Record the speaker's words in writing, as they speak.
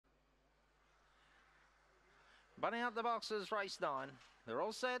Bunning up the boxes, race 9. They're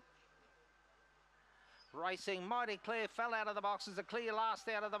all set. Racing Mighty Clear fell out of the boxes. A clear last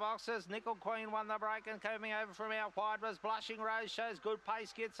out of the boxes. Nickel Queen won the break, and coming over from out wide was Blushing Rose. Shows good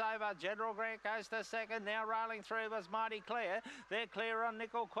pace, gets over. General Grant goes to second. Now rolling through was Mighty Clear. They're clear on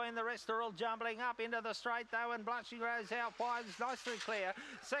Nickel Queen. The rest are all jumbling up into the straight though, and Blushing Rose out wide is nicely clear.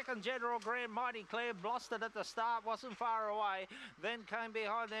 Second, General Grant. Mighty Clear blustered at the start, wasn't far away. Then came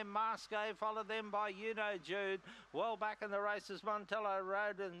behind them Masque, followed them by You Know Jude. Well back in the races, Montello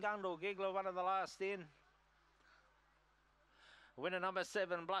Road and Gundle Giggler, one of the last in. Winner number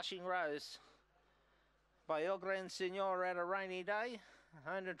 7, Blushing Rose, by El Gran Senor at a rainy day.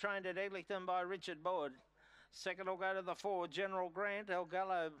 Owned and trained at Eglinton by Richard Board. Second will go to the 4, General Grant, El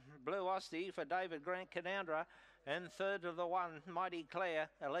Gallo Blue Ostie for David Grant Canandra. And third to the 1, Mighty Claire,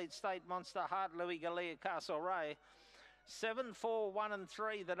 Elite State Monster Heart, Louis Galea Castle Ray. 7, 4, 1 and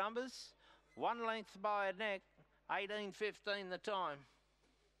 3 the numbers. 1 length by a neck, 18.15 the time.